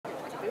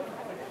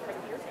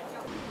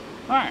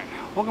Alright,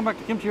 welcome back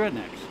to Kimchi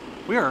Rednecks.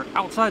 We are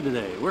outside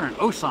today. We're in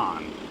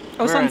Osan.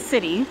 Osan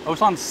City.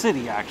 Osan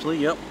City, actually,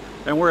 yep.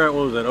 And we're at,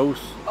 what was it,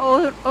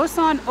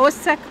 Osan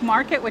Osaek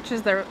Market, which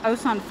is their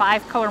Osan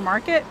 5-color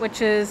market,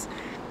 which is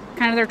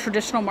kind of their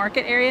traditional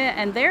market area,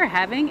 and they're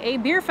having a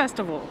beer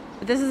festival.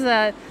 This is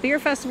a beer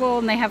festival,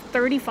 and they have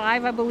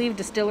 35, I believe,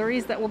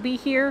 distilleries that will be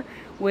here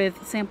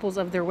with samples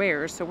of their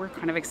wares. So we're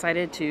kind of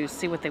excited to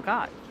see what they've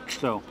got.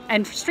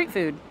 And street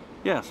food.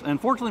 Yes, and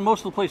fortunately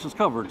most of the place is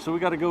covered, so we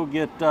got to go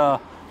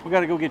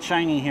get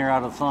shiny here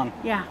out of the sun.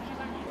 Yeah.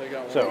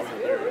 So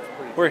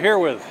we're here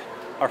with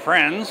our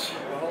friends.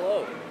 Well,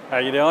 hello. How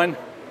you doing?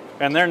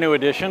 And their new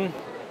addition.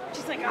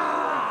 She's like,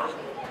 ah.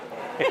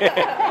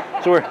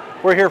 So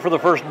we're here for the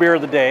first beer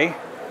of the day.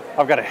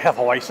 I've got a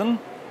Hefeweizen.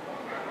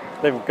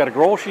 They've got a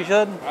Grol, she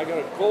said. I got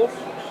a Gulf.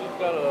 She's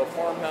got a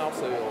farmhouse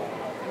ale.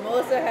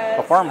 Melissa has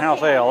a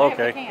farmhouse ale.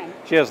 Okay, can.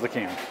 She has the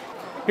can.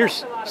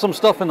 Here's some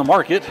stuff in the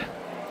market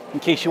in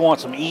case you want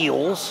some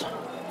eels.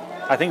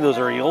 I think those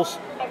are eels.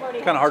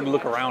 It's kind of hard to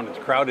look around. It's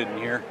crowded in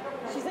here.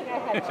 She's like, I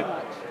had too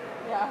much.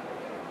 Yeah.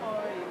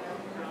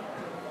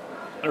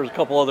 There's a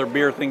couple other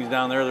beer things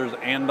down there. There's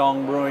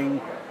Andong Brewing.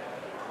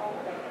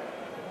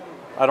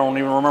 I don't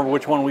even remember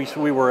which one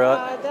we were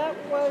at. That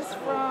was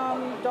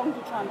from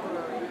Dongducheon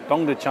Brewery.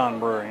 Dongducheon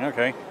Brewing,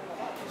 okay.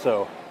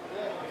 So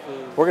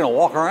we're gonna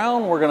walk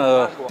around. We're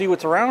gonna see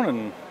what's around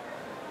and.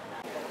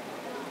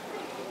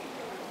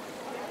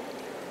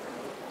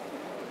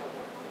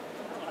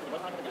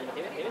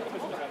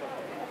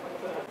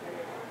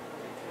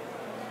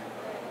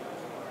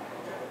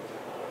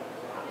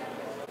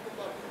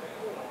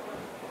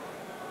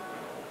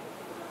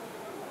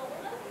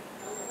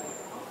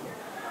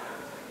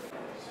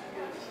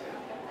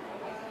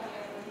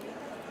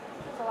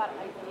 A lot of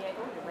IPA.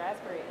 Oh, the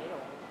raspberry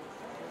ale.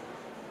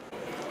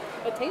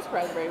 It tastes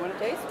raspberry. Want to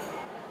taste?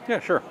 Yeah,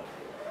 sure.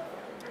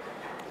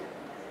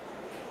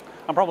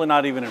 I'm probably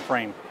not even in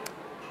frame.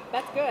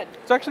 That's good.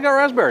 It's actually got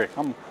raspberry.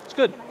 It's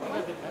good.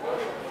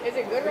 Is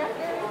it good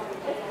raspberry?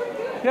 It's pretty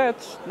good. Yeah,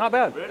 it's not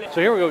bad. So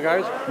here we go,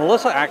 guys.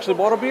 Melissa actually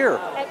bought a beer.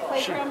 At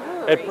Playground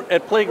Brewery.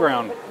 At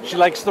Playground. She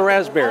likes the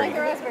raspberry. I like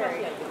the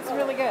raspberry. It's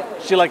really good.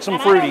 She likes some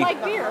and fruity. I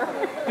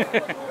don't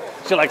like beer.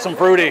 She likes some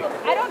fruity.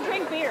 I don't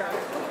drink beer.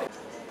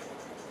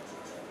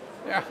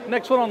 Yeah,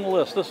 next one on the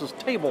list. This is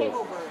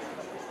Table.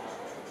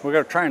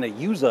 We're trying to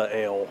use a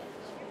ale.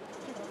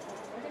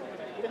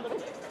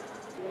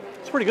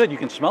 It's pretty good. You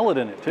can smell it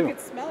in it too. You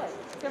can smell it.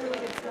 It's got a really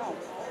good smell.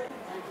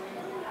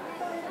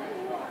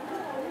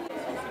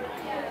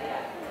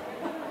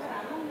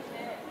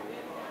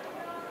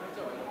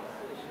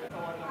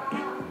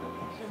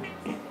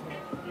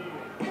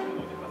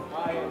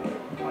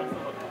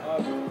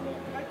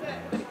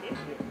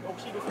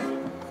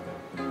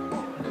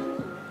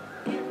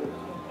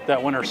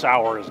 That winter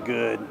sour is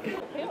good.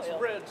 It's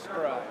red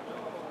stripe.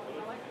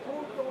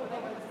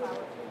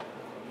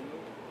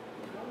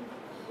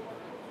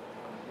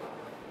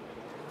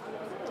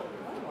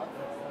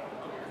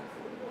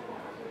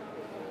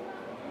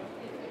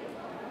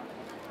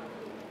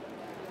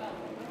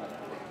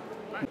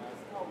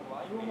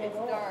 It's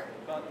dark.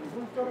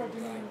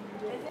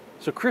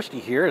 So Christy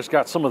here has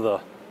got some of the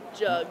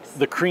Jugs.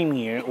 the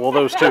creamy, well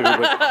those two,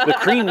 but the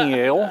creamy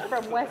ale.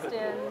 From West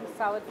End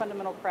Solid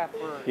Fundamental Craft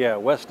Brewery. Yeah,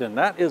 West End.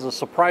 That is a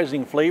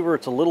surprising flavor.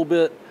 It's a little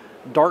bit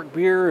dark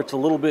beer. It's a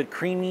little bit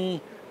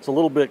creamy. It's a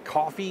little bit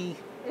coffee.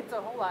 It's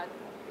a whole lot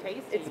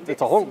tasty.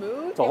 It's a whole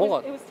smooth. It's a whole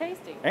lot. It was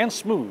tasty. And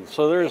smooth.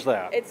 So there's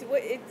that. It's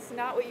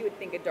not what you would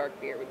think a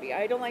dark beer would be.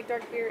 I don't like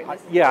dark beer.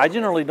 Yeah, I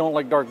generally don't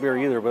like dark beer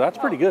either, but that's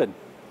pretty good.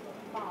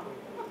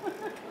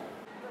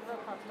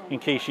 In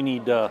case you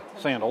need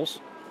sandals.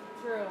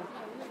 True.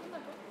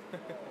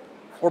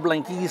 Or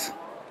blinkies.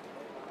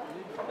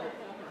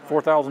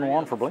 4,000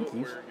 won for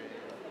blinkies.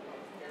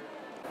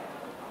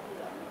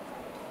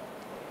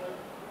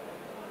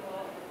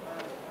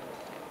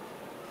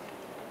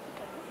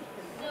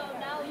 So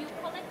now you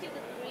connected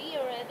the 3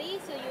 already,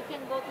 so you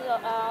can go to the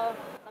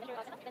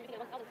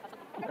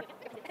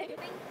Thank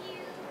you.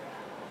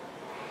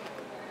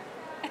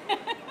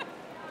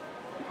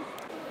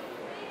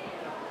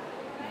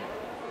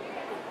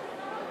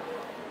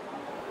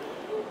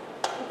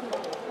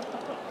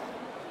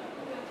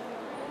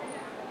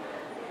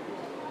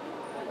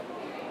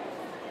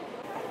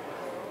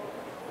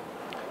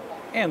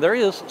 And there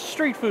is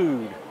street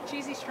food.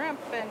 Cheesy shrimp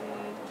and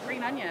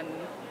green onion.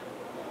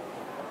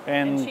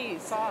 And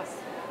cheese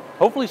sauce.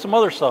 hopefully some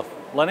other stuff.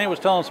 Lene was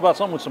telling us about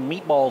something with some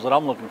meatballs that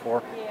I'm looking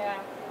for. Yeah.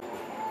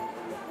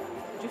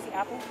 Juicy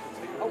apple.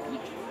 Oh,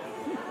 peach.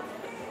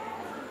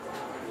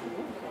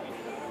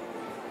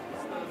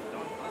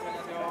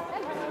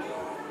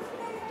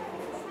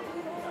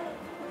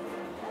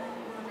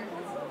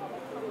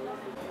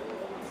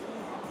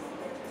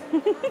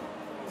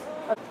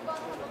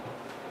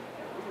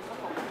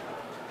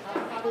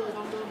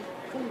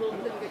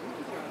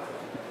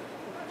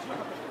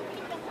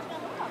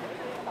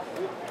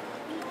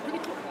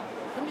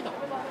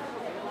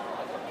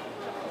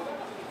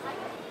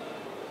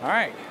 All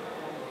right,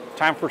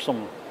 time for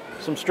some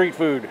street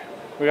food.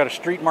 We got a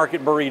street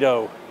market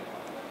burrito.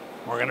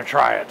 We're gonna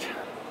try it.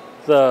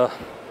 The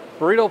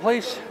burrito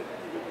place,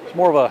 it's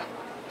more of a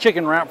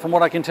chicken wrap from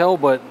what I can tell,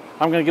 but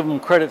I'm gonna give them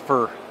credit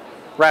for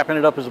wrapping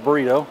it up as a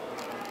burrito.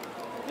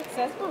 It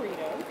says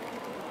burrito.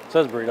 It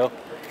says burrito.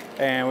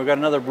 And we've got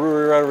another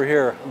brewery right over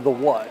here, The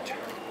What?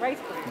 Rice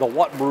brew. The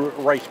What Brew,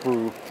 Rice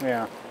Brew,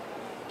 yeah.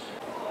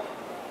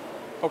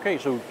 Okay,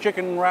 so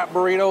chicken wrap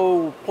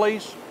burrito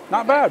place,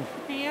 not bad.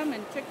 Ham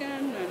and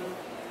chicken and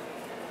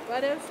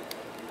lettuce.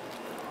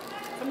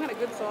 Some kind of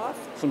good sauce.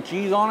 Some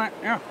cheese on it,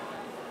 yeah.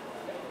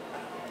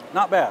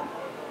 Not bad.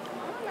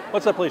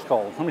 What's that place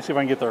called? Let me see if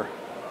I can get there.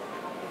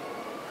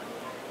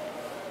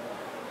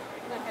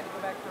 I had to go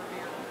back for a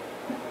beer.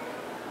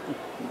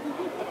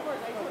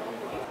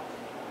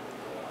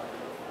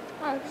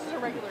 Oh, this is a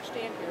regular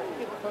stand here. If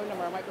you get the phone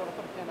number, I might be able to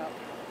put a pin up.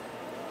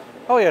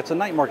 Oh yeah, it's a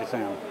night market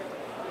stand.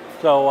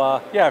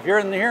 So yeah, if you're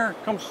in here,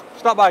 come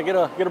stop by, get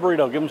a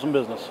burrito, give them some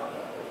business.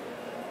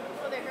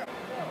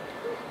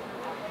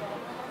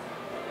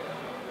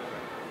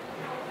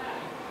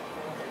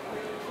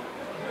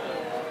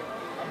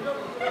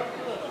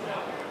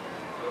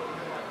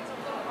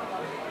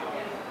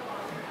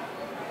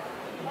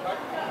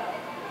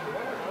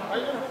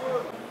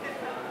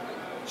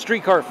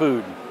 Street cart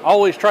food.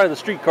 Always try the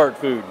street cart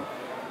food.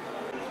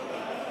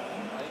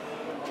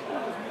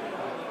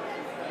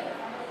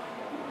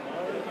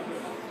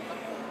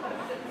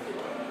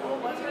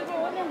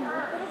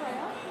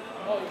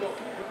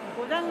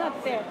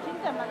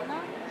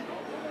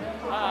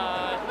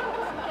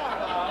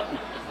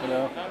 You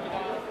know.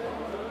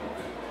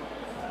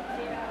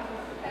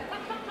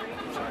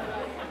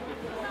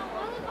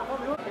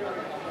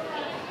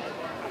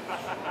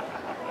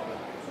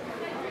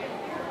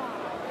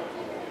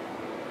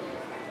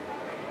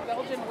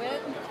 Belgian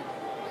wit.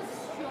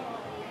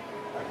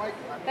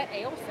 That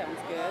ale sounds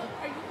good.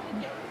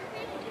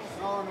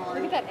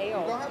 Look at that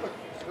ale.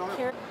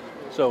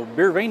 So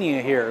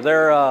Beervania here.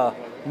 They're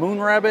Moon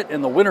Rabbit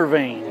and the Winter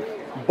Vein.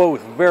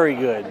 Both very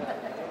good.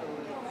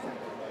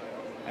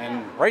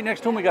 And right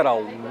next to them we got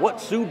a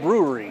Watsu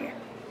Brewery.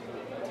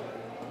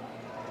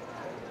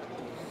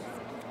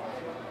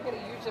 Get a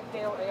huge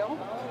pale ale.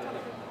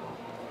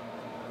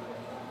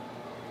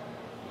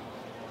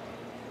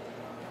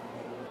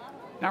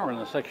 Now we're in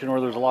the section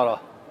where there's a lot of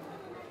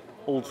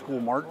old school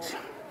marts. You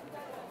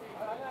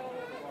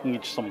can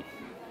get you some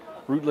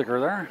root liquor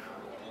there.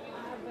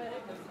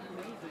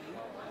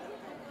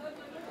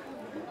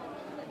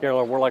 Yeah,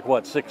 we're like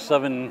what, 6,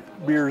 7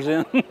 beers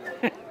in?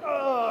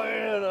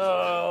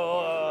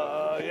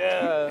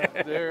 Yeah,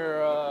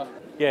 they're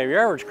Yeah, your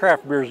average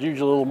craft beer is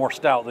usually a little more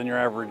stout than your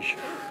average.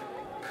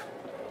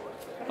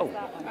 Oh,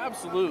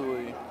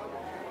 absolutely.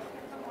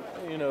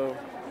 You know,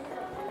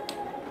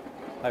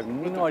 I have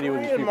no idea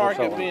what these Korean people are market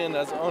selling. being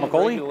as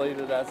Macaulay?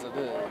 unregulated as it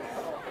is.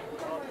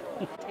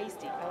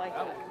 Tasty. I like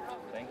that.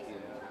 Thank you.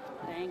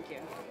 Thank you.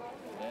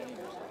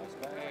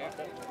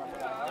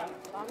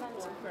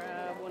 Let's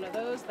grab one of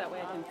those. That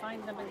way I can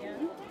find them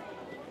again.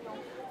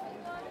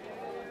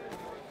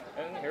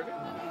 And here it is.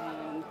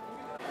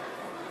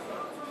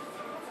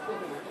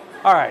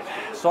 All right,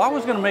 so I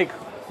was gonna make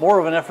more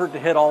of an effort to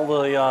hit all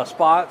the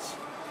spots,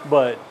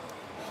 but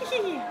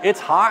it's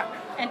hot.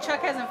 And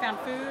Chuck hasn't found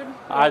food,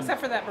 I- except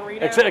for that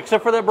burrito.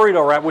 Except for that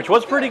burrito wrap, which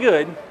was pretty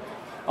good.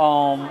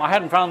 I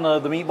hadn't found the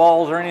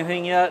meatballs or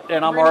anything yet,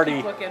 and We're gonna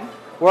keep looking.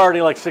 we're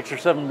already like 6 or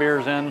 7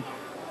 beers in.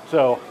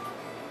 So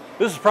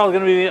this is probably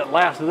gonna be the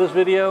last of this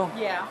video.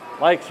 Yeah.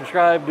 Like,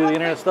 subscribe, do the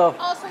internet stuff.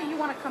 Also, you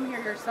want to come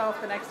here yourself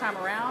the next time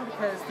around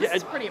because this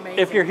is pretty amazing.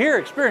 If you're here,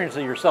 experience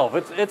it yourself.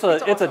 It's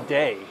a awesome.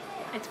 day.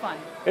 It's fun.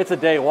 It's a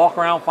day. Walk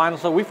around, find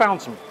stuff. We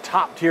found some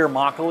top tier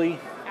Makgeolli.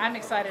 I'm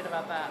excited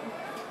about that.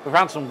 We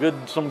found some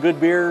good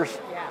beers.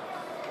 Yeah.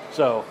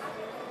 So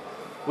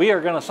we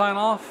are gonna sign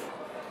off,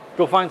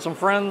 go find some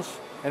friends,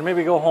 and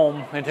maybe go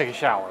home and take a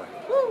shower.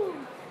 Woo!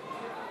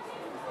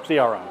 See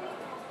y'all around.